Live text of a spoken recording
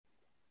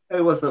Hey,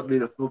 what's up,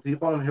 beautiful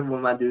people? I'm here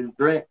with my dude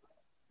Brent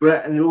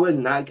Underwood,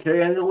 not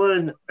Carrie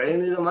Underwood or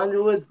any of them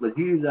Underwoods, but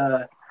he's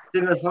a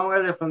singer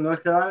songwriter from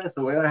North Carolina.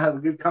 So we're gonna have a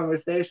good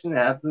conversation and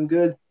have some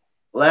good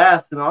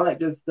laughs and all that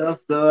good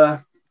stuff.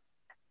 So,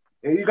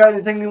 you got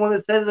anything you want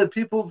to say to the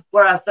people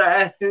before I start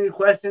asking you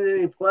questions?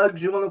 Any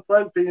plugs you want to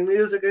plug for your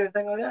music or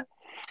anything like that?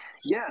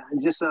 Yeah,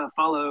 just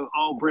follow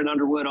all Brent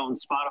Underwood on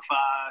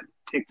Spotify,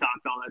 TikTok,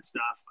 all that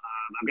stuff.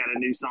 I've got a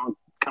new song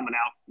coming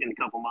out in a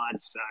couple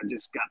months.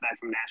 Just got back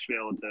from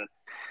Nashville to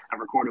I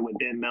recorded with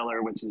Ben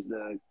Miller, which is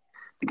the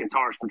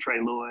guitarist for Trey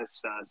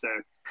Lewis.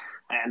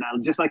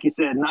 And just like you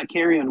said, not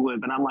Carrie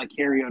Underwood, but I'm like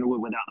Carrie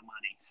Underwood without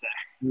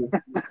the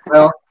money.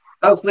 Well,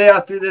 hopefully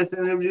after this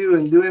interview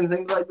and doing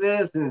things like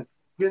this and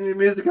getting your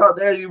music out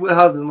there, you will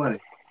have the money.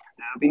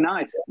 That'd be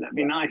nice. That'd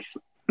be nice.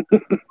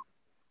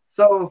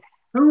 So,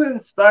 who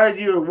inspired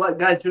you, or what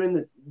got you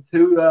into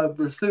to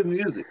pursue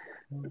music?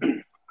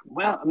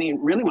 Well, I mean,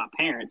 really, my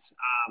parents.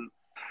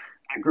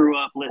 I grew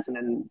up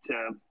listening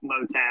to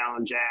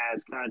Motown,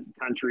 jazz,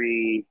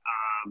 country,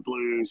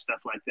 blues,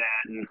 stuff like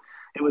that, and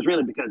it was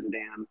really because of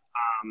them.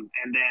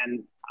 And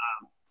then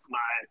my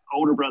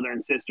older brother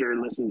and sister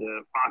listened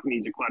to rock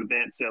music quite a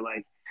bit, so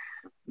like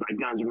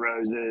Guns N'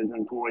 Roses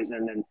and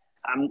Poison, and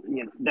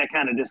that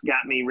kind of just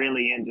got me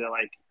really into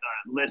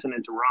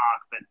listening to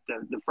rock. But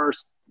the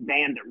first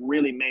band that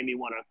really made me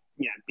want to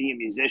be a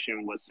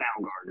musician was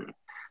Soundgarden.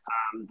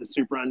 The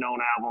Super Unknown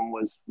album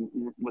was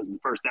the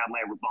first album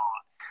I ever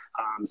bought.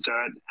 So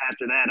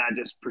after that, I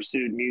just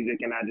pursued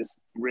music, and I just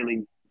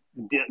really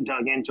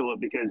dug into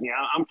it because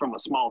I'm from a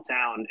small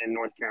town in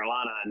North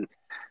Carolina, and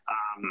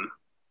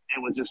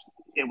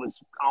it was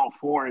all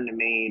foreign to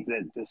me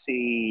to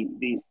see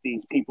these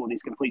people,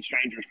 these complete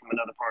strangers from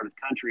another part of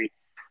the country,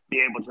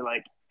 be able to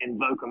like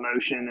invoke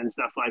emotion and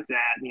stuff like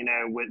that,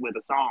 with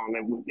a song.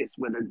 And it's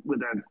with a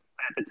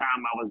at the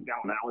time I was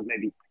going, I was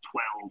maybe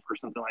 12 or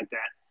something like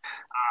that,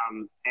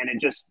 and it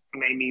just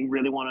made me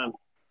really want to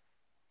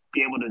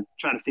be able to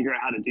try to figure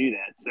out how to do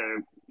that. So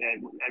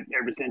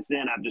ever since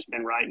then, I've just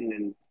been writing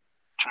and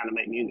trying to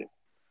make music.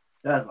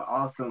 That's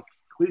awesome.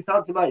 We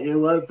talked about your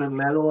love for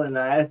metal, and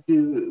I asked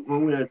you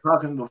when we were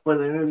talking before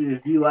the interview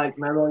if you like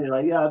metal. And you're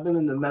like, yeah, I've been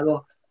into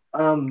metal.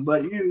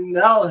 But you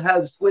now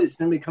have switched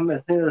and become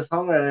a singer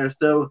songwriter.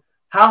 So,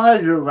 how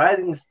has your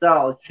writing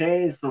style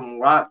changed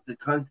from rock to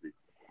country?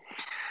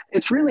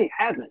 It's really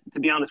hasn't, to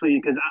be honest with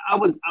you, because I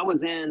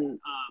was in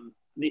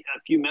a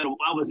few metal.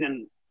 I was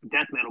in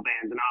death metal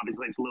bands, and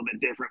obviously it's a little bit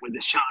different with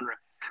this genre.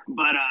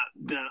 But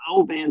the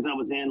old bands I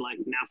was in, like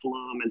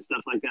Nephilim and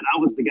stuff like that, I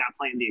was the guy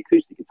playing the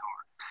acoustic guitar.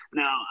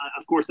 Now,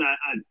 of course,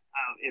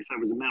 if there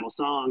was a metal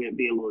song, it'd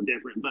be a little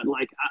different. But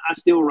like, I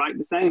still write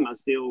the same. I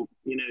still,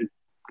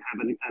 have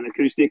an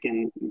acoustic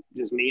and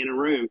just me in a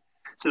room.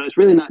 So it's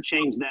really not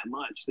changed that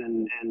much.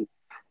 And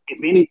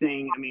if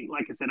anything, I mean,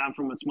 like I said, I'm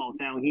from a small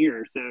town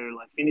here, so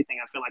like if anything,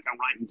 I feel like I'm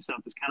writing stuff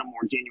that's kind of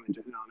more genuine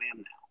to who I am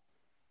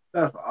now.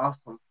 That's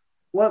awesome.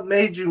 What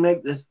made you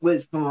make the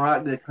switch from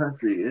rock to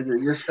country? Is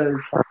it just because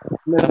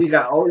maybe you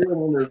got older and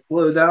wanted to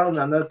slow down?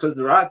 I know because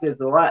the rock is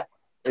a lot.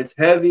 It's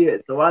heavy.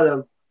 It's a lot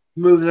of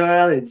moving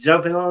around and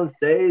jumping on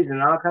stage and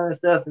all kind of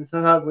stuff. And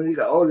sometimes when you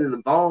got older, the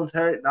bones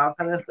hurt and all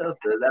kind of stuff.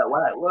 So that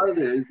why it was,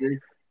 or is it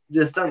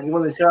just something you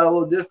want to try a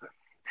little different?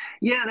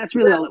 Yeah, that's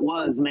really all it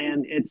was,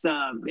 man.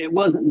 It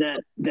wasn't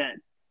that.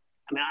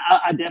 I mean,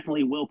 I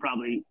definitely will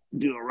probably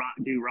do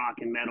rock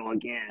and metal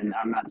again.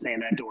 I'm not saying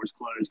that door's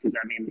closed because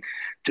I mean,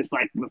 just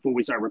like before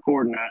we start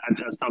recording, I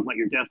just talking about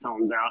your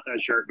Deftones out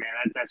shirt,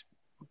 man. That's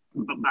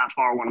by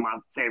far one of my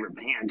favorite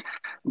bands.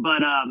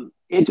 But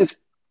it just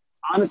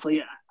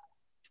honestly,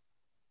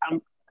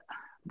 I'm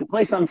the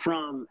place I'm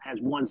from has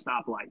one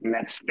stoplight, and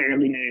that's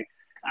fairly new.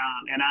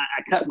 And I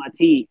cut my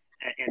teeth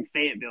in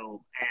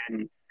Fayetteville,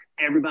 and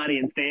everybody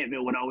in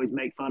Fayetteville would always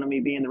make fun of me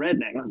being the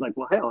redneck. And I was like,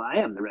 well, hell, I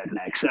am the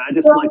redneck. So I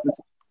just like to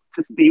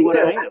just be what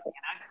I am.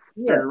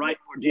 Yeah, Started writing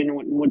more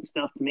genuine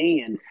stuff to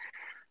me, and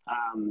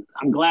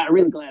I'm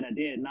really glad I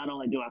did. Not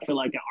only do I feel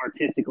like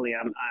artistically,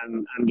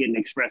 I'm getting to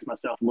express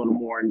myself a little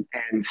more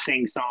and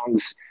sing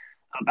songs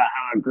about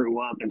how I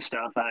grew up and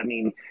stuff. I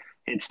mean,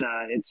 it's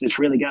just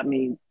really got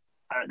me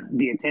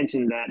the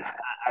attention that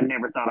I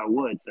never thought I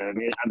would. So I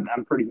mean,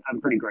 I'm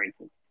pretty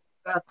grateful.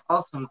 that's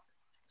awesome.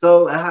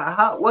 So,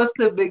 what's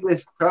the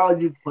biggest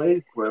crowd you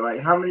played for?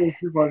 Like, how many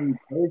people have you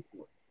played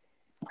for?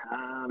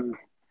 Um,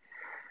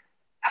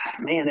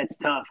 Man, that's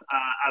tough.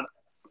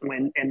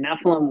 When in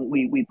Nephilim,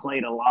 we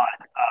played a lot.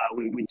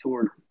 We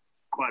toured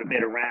quite a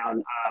bit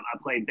around. I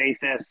played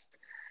Bayfest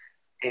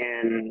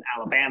in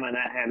Alabama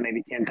that had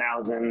maybe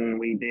 10,000.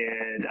 We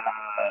did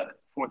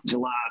 4th of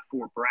July.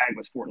 Fort Bragg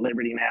was Fort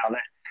Liberty now.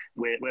 That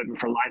went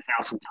for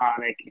Lifehouse and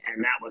Tonic,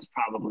 and that was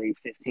probably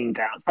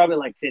 15,000, probably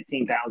like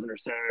 15,000 or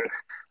so.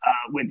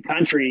 With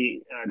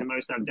country, the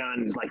most I've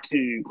done is like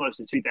close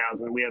to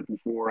 2,000. We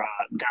opened for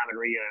Diamond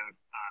Rio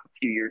a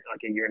few years,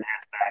 like a year and a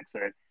half back.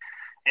 So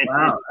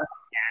Wow, it's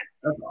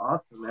that's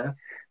awesome, man.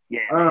 yeah,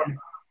 Um,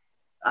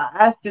 I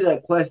asked you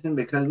that question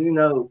because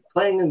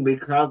playing in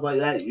big crowds like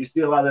that, you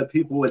see a lot of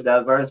people with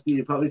diversity.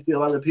 You probably see a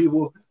lot of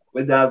people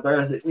with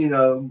diversity,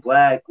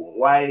 black,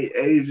 white,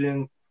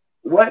 Asian.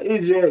 What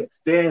is your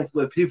experience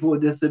with people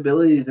with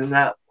disabilities in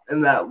that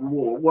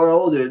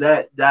world or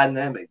that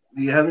dynamic?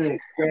 Do you have any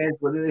experience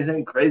with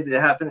anything crazy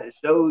that happened at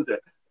shows, or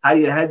how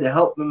you had to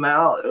help them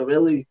out, or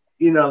really,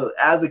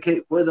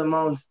 advocate for them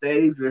on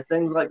stage or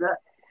things like that?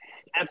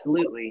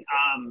 Absolutely.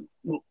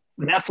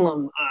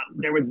 Nephilim,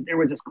 there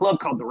was this club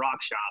called the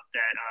Rock Shop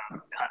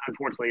that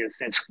unfortunately has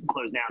since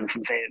closed down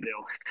from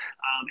Fayetteville,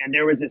 and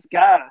there was this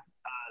guy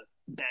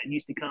that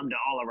used to come to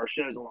all of our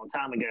shows a long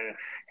time ago,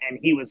 and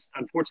he was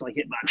unfortunately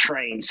hit by a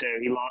train, so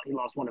he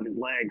lost one of his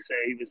legs, so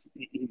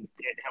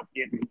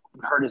it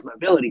hurt his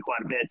mobility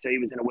quite a bit, so he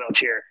was in a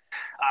wheelchair.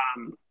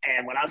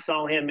 And when I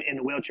saw him in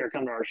the wheelchair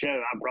come to our show,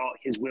 I brought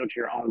his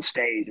wheelchair on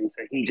stage, and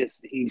so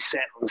he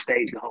sat on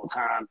stage the whole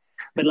time.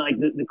 But like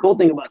the cool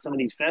thing about some of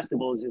these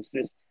festivals is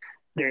just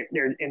they're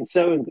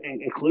so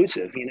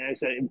inclusive,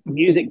 So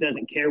music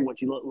doesn't care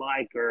what you look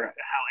like or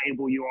how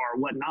able you are or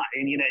whatnot,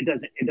 and it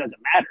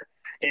doesn't matter.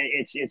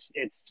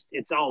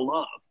 It's all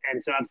love.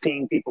 And so I've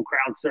seen people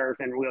crowd surf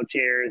in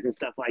wheelchairs and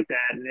stuff like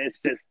that, and it's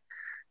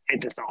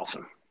just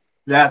awesome.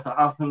 That's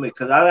awesome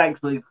because I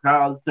actually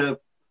crowd surf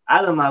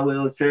out of my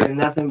wheelchair and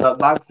nothing but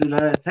boxers and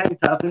a tank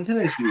top and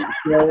tennis shoes.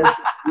 So,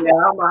 yeah,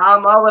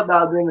 I'm all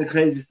about doing the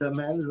crazy stuff,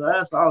 man. So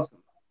that's awesome.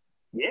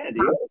 Yeah,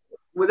 dude.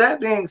 With that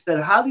being said,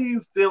 how do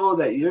you feel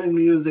that your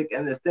music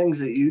and the things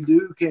that you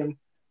do can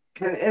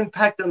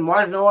impact the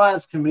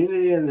marginalized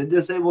community and the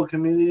disabled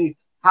community?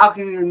 How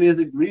can your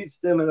music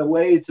reach them in a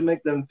way to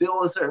make them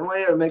feel a certain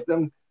way, or make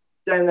them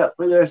stand up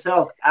for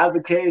themselves,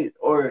 advocate,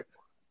 or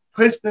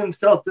push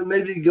themselves to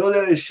maybe go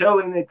to a show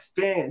and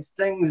experience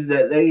things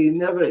that they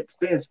never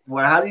experienced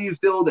before? How do you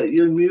feel that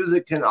your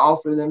music can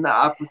offer them that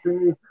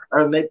opportunity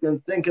or make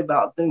them think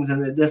about things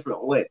in a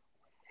different way?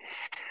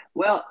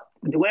 Well,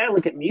 the way I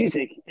look at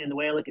music and the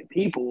way I look at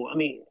people, I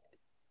mean,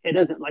 it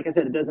doesn't, like I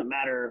said, it doesn't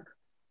matter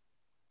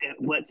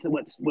what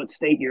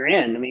state you're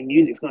in. I mean,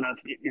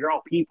 you're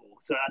all people.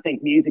 So I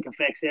think music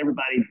affects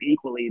everybody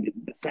equally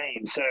the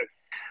same. So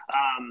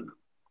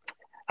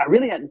I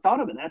really hadn't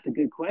thought of it. That's a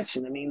good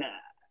question. I mean,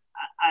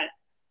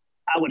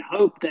 I would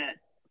hope that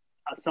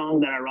a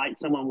song that I write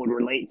someone would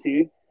relate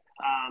to.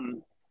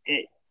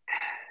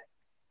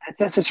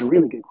 That's just a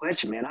really good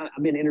question, man.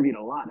 I've been interviewed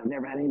a lot. I've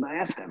never had anybody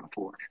ask that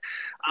before.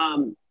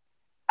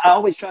 I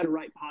always try to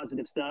write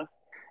positive stuff,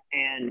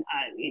 and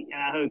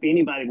I hope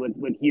anybody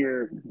would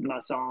hear my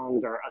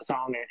songs or a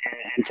song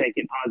and take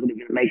it positive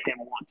and make them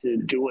want to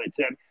do it.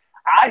 So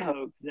I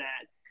hope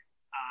that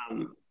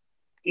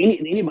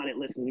anybody that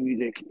listens to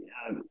music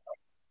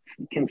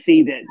can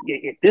see that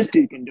if this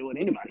dude can do it,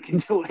 anybody can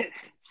do it.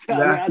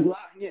 So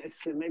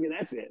so maybe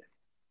that's it.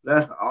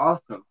 That's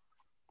awesome.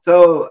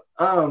 So,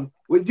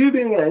 with you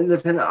being an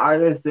independent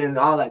artist and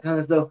all that kind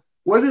of stuff,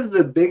 what is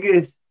the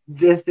biggest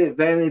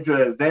disadvantage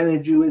or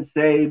advantage you would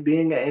say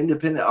being an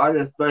independent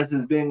artist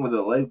versus being with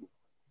a label?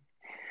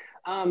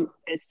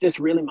 It's just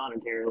really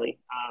monetarily.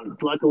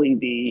 Luckily,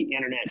 the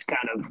internet's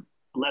kind of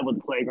leveled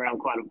the playground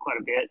quite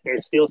a bit.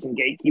 There's still some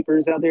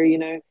gatekeepers out there,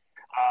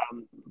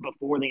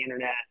 before the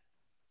internet.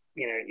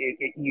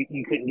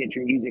 You couldn't get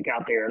your music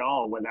out there at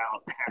all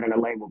without having a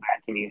label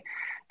backing you,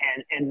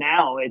 and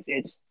now it's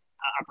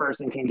a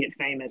person can get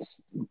famous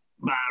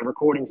by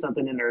recording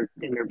something in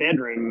their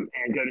bedroom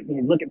and go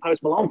to look at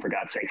Post Malone, for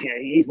God's sake.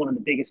 He's one of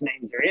the biggest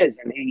names there is,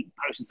 and he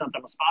posted something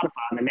on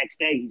Spotify, and the next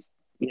day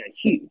he's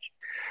huge.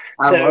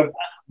 I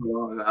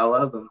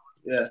love him.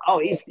 Yeah. Oh,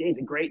 he's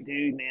a great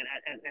dude, man,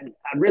 and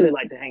I'd really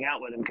like to hang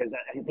out with him because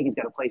I think he's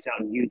got a place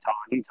out in Utah.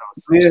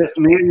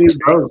 Me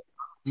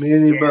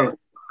and you both.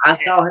 I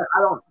saw him.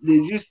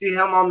 Did you see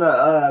him on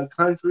the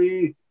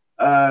country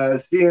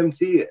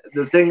CMT?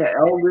 The thing that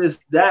Elvis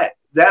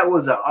that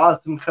was an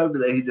awesome cover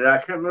that he did. I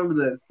can't remember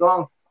the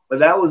song, but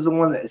that was the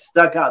one that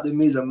stuck out to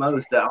me the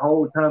most that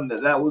whole time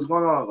that was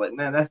going on. I was like,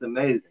 man, that's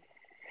amazing.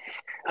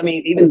 I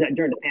mean, even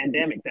during the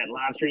pandemic, that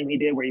live stream he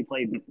did where he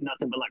played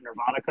nothing but like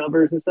Nirvana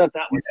covers and stuff,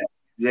 that was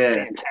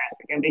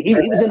fantastic. I mean, he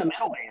was in a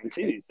metal band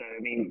too. So, I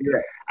mean,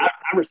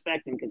 I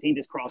respect him because he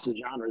just crosses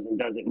genres and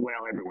does it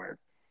well everywhere.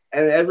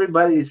 And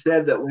everybody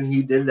said that when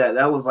he did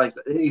that was like,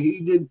 he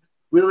did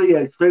really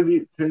a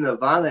tribute to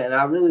Nirvana. And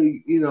I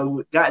really,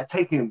 got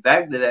taken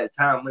back to that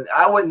time when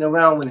I wasn't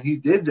around when he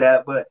did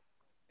that, but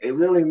it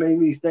really made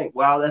me think,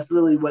 wow, that's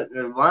really what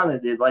Nirvana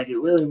did. Like, it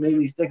really made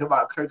me think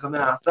about Kurt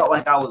Cobain. I felt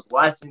like I was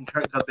watching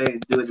Kurt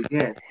Cobain do it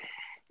again.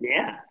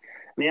 Yeah.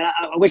 I mean,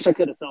 I wish I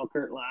could have saw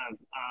Kurt live.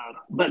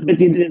 But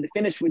to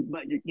finish with,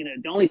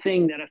 the only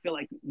thing that I feel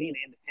like being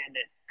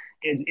independent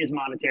is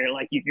monetary.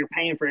 Like, you're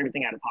paying for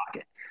everything out of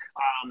pocket.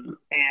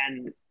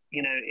 And,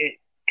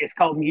 it's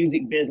called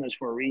music business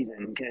for a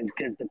reason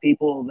because the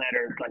people that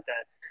are like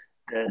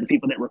the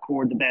people that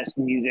record the best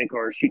music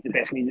or shoot the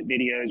best music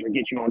videos or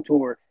get you on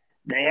tour,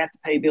 they have to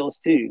pay bills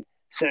too.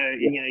 So,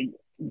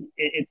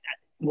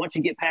 once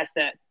you get past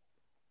that,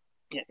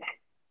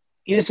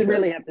 you just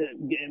really have to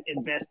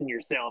invest in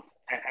yourself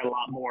a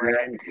lot more.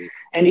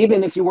 And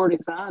even if you were to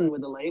sign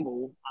with a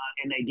label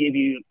and they give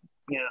you,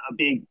 a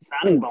big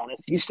signing bonus,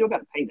 you still got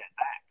to pay that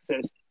back.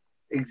 So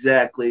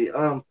exactly.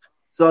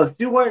 So if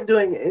you weren't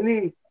doing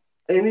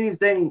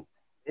anything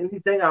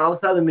anything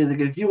outside of music,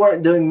 if you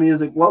weren't doing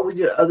music, what would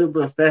your other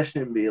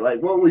profession be?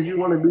 Like, what would you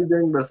want to be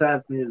doing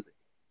besides music?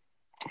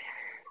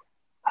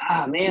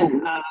 Ah,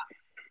 man,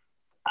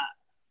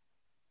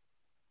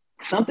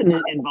 something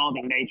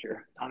involving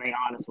nature. I mean,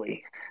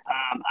 honestly,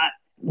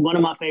 one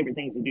of my favorite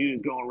things to do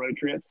is go on road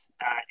trips,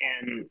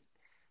 and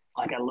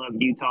like I love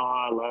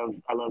Utah,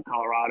 I love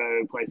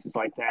Colorado, places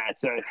like that.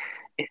 So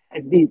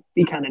it'd be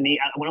kind of neat.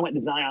 When I went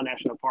to Zion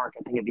National Park,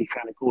 I think it'd be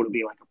kind of cool to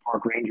be like a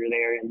park ranger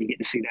there, and you get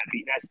to see that.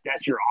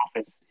 That's your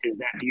office, is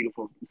that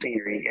beautiful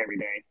scenery every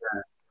day.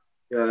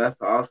 Yeah,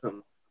 that's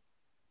awesome.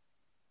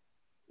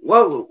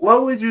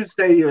 What would you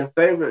say your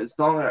favorite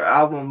song or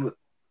album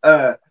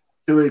uh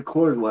to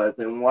record was,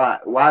 and why?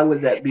 Why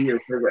would that be your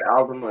favorite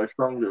album or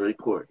song to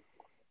record?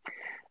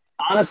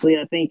 Honestly,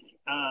 I think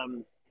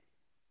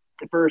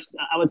the first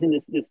I was in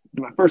this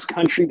my first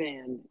country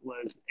band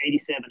was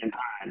 87 and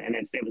Pine, and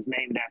it was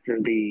named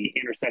after the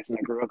intersection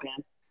I grew up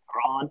in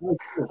or on.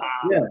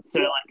 Yeah,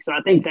 So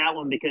I think that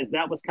one, because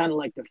that was kind of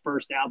like the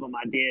first album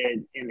I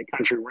did in the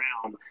country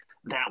realm.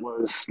 That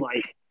was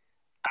like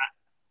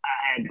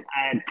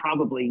I had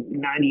probably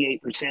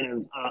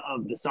 98%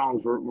 of the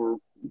songs were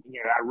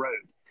I wrote.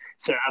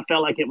 So I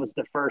felt like it was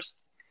the first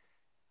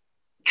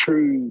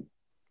true,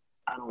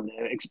 I don't know,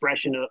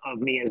 expression of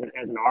me as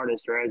an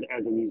artist or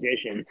as a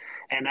musician,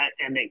 and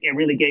it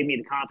really gave me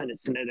the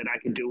confidence to know that I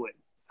could do it,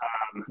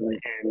 and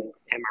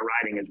my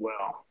writing as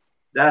well.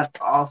 that's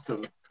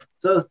awesome.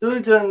 So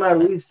through doing my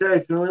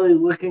research and really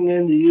looking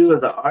into you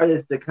as an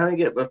artist to kind of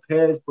get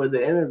prepared for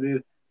the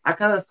interview, I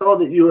kind of saw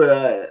that you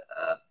were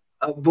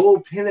a bull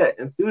peanut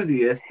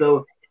enthusiast.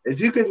 So if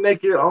you could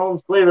make your own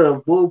flavor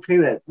of bull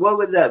peanuts, what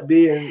would that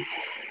be? And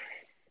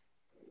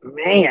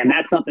Man,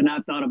 that's something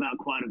I've thought about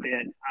quite a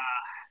bit.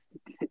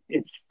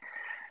 It's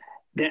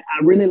that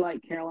I really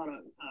like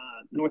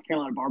North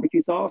Carolina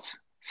barbecue sauce.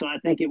 So I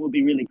think it would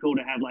be really cool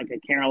to have like a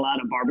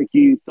Carolina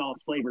barbecue sauce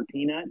flavored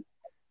peanut.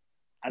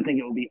 I think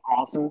it would be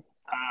awesome.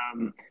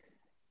 Um,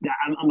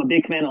 I'm a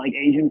big fan of like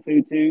Asian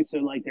food too. So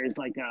like there's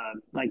like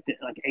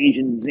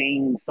Asian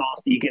zing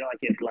sauce that you get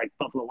like at like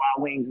Buffalo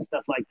Wild Wings and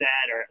stuff like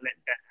that, or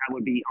that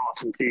would be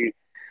awesome too.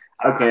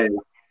 okay,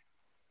 Uh,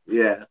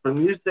 yeah, from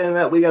you saying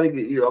that, we got to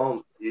get your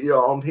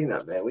own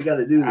peanut, man. We got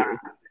to do this.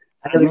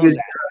 I I'd gotta love get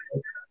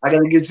that. I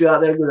gotta get you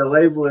out there with a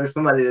label or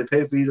somebody to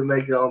pay for you to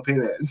make your own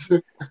peanuts.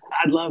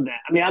 I'd love that.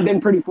 I mean, I've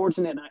been pretty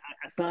fortunate.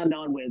 I signed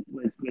on with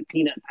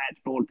Peanut Patch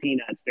Boiled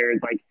Peanuts. They're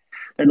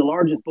the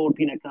largest boiled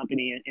peanut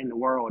company in the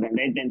world, and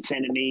they've been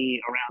sending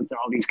me around to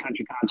all these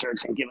country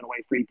concerts and giving away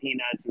free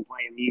peanuts and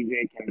playing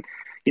music and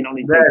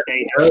these big That,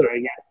 stages. So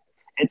yeah,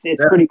 it's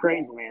that, pretty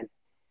crazy, man.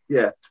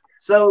 yeah.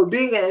 So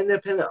being an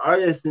independent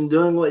artist and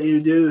doing what you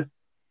do,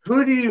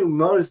 who do you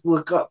most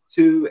look up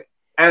to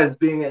as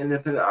being an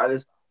independent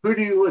artist? Who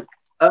do you look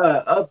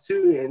up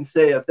to and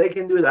say, if they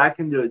can do it, I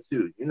can do it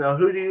too? You know,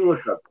 who do you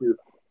look up to?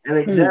 An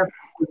Hmm. example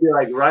would be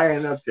like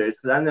Ryan Upchurch,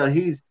 because I know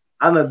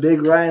I'm a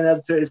big Ryan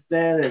Upchurch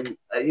fan,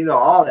 and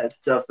all that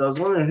stuff. So I was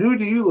wondering, who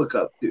do you look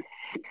up to?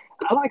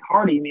 I like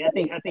Hardy. I mean,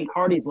 I think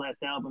Hardy's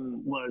last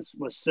album was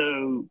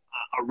so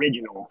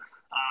original,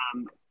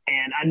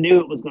 and I knew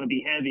it was going to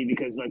be heavy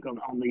because like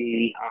on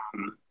the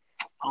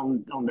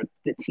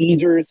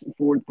teasers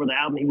for the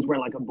album, he was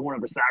wearing like a Born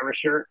of Osiris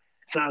shirt.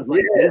 So I was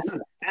like, Yeah,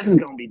 this is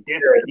going to be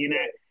different, you know.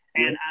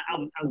 yeah. And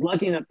I was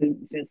lucky enough to,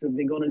 since I've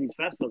been going to these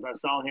festivals, I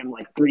saw him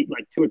like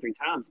two or three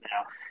times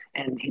now,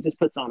 and he just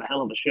puts on a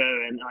hell of a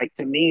show. And like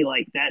to me,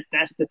 like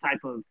that's the type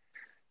of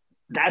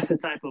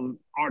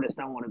artist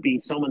I want to be.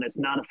 Someone that's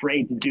not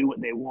afraid to do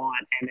what they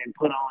want and then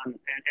put on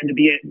and to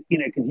be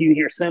because you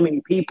hear so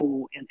many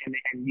people and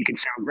you can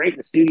sound great in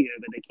the studio,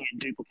 but they can't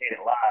duplicate it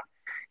live.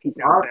 He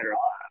sounds Awesome. better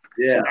live.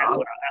 So Yeah, that's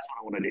what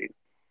I want to do.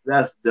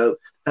 that's dope.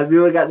 Have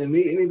you ever got to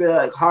meet anybody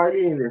like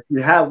Hardy? And if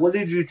you have, what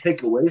did you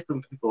take away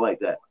from people like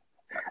that?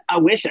 I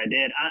wish I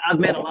did. I've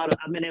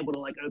been able to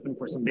like open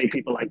for some big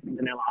people like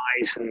Vanilla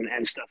Ice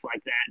and stuff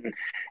like that.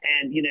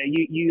 And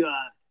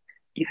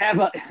you have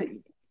a,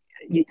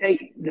 you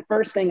take the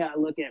first thing I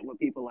look at with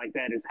people like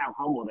that is how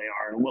humble they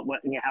are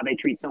and how they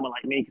treat someone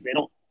like me because they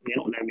don't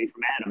know me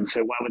from Adam.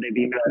 So why would they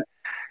be?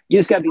 You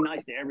just got to be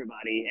nice to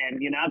everybody. And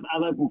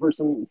I've opened for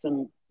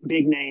some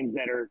big names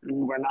that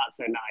were not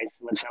so nice,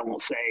 which I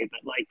won't say, but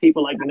like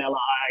people like Vanilla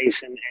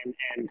Ice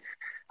and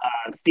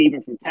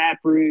Steven from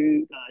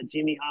Taproot,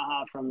 Jimmy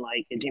Haha from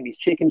like Jimmy's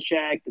Chicken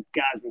Shack. The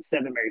guys from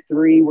Seven Mary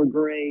Three were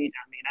great.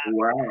 I mean,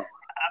 Wow.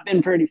 I've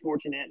been pretty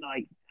fortunate.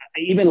 Like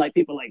even like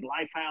people like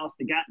Lifehouse,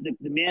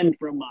 the men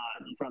from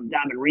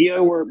Diamond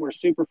Rio were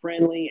super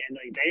friendly, and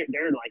like,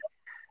 they're like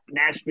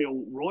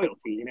Nashville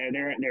royalty.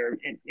 They're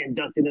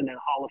inducted in the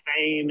Hall of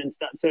Fame and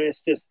stuff. So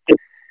it's just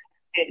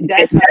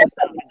that type of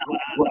stuff is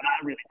what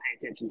I really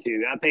pay attention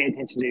to. I pay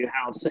attention to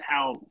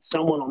how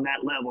someone on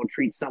that level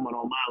treats someone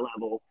on my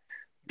level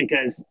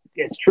because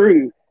it's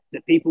true. The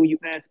people you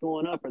pass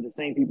going up are the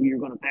same people you're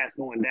going to pass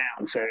going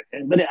down. So,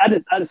 but I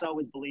just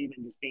always believe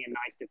in just being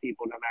nice to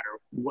people, no matter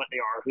what they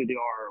are, who they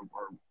are,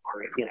 or.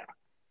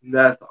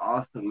 That's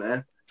awesome,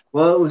 man.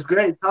 Well, it was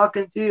great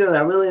talking to you, and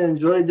I really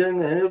enjoyed doing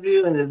the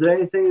interview. And is there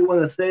anything you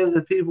want to say to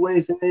the people,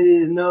 anything they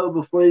need to know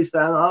before you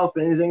sign off,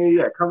 anything you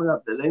got coming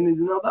up that they need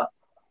to know about?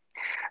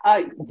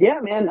 Yeah,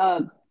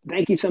 man.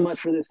 Thank you so much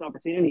for this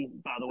opportunity.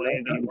 By the way,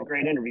 I mean, it was a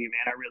great interview,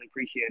 man. I really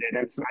appreciate it.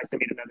 It's nice to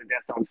meet another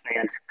Deftones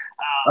fan.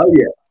 Oh,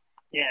 yeah.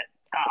 Yeah.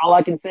 All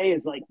I can say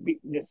is like,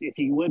 just if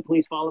you would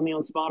please follow me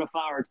on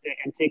Spotify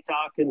and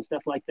TikTok and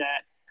stuff like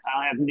that.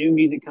 I'll have new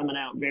music coming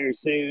out very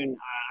soon.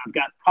 I've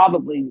got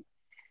probably,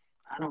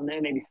 I don't know,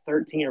 maybe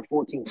 13 or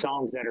 14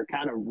 songs that are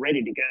kind of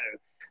ready to go.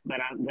 But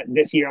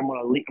this year I'm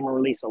gonna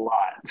release a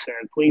lot. So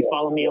please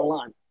follow me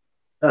online.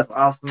 That's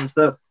awesome.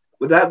 So,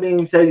 with that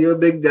being said, you're a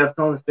big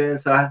Deftones fan,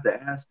 so I have to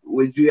ask,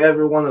 would you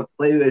ever want to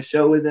play a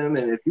show with them?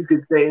 And if you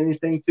could say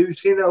anything to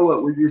Sheena,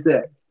 what would you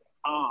say?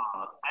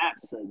 Oh,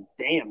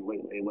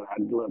 absolutely.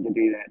 I'd love to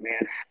do that,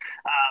 man.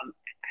 Um,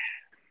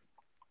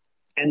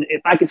 and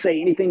if I could say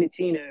anything to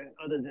Tina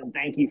other than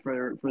thank you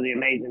for the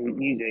amazing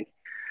music,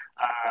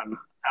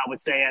 I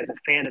would say as a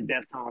fan of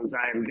Deftones,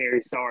 I am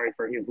very sorry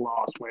for his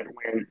loss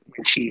when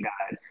she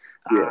died.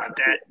 Yeah.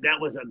 That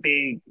was a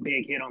big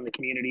hit on the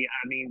community.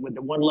 I mean, with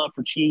the One Love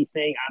for Chi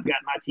thing, I've got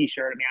my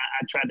T-shirt. I mean,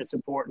 I tried to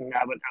support, and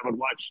I would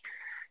watch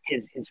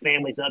his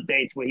family's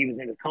updates when he was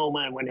in his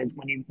coma, and when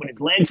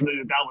his legs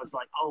moved, I was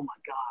like, oh my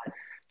god,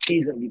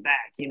 she's gonna be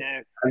back, you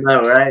know. I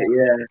know, right?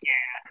 Yeah.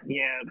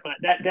 Yeah. But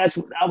that's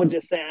I would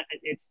just say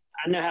it's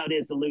I know how it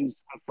is to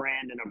lose a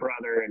friend and a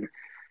brother, and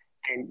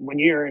when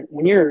you're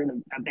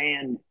in a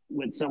band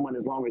with someone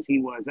as long as he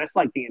was, that's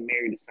like being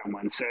married to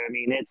someone. So I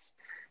mean, it's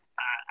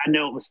I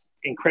know it was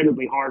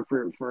incredibly hard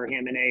for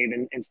him and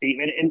Abe and Steve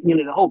and you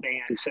know the whole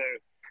band. So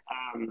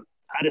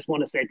I just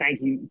want to say thank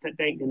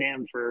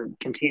them for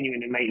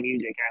continuing to make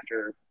music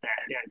after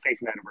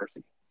facing that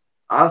adversity.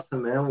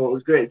 Awesome, man. Well, it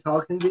was great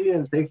talking to you,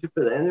 and thank you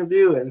for the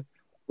interview. And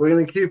we're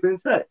gonna keep in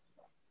touch.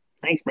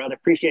 Thanks, brother.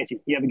 Appreciate you.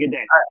 You have a good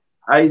day. All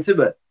right, you too,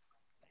 bud.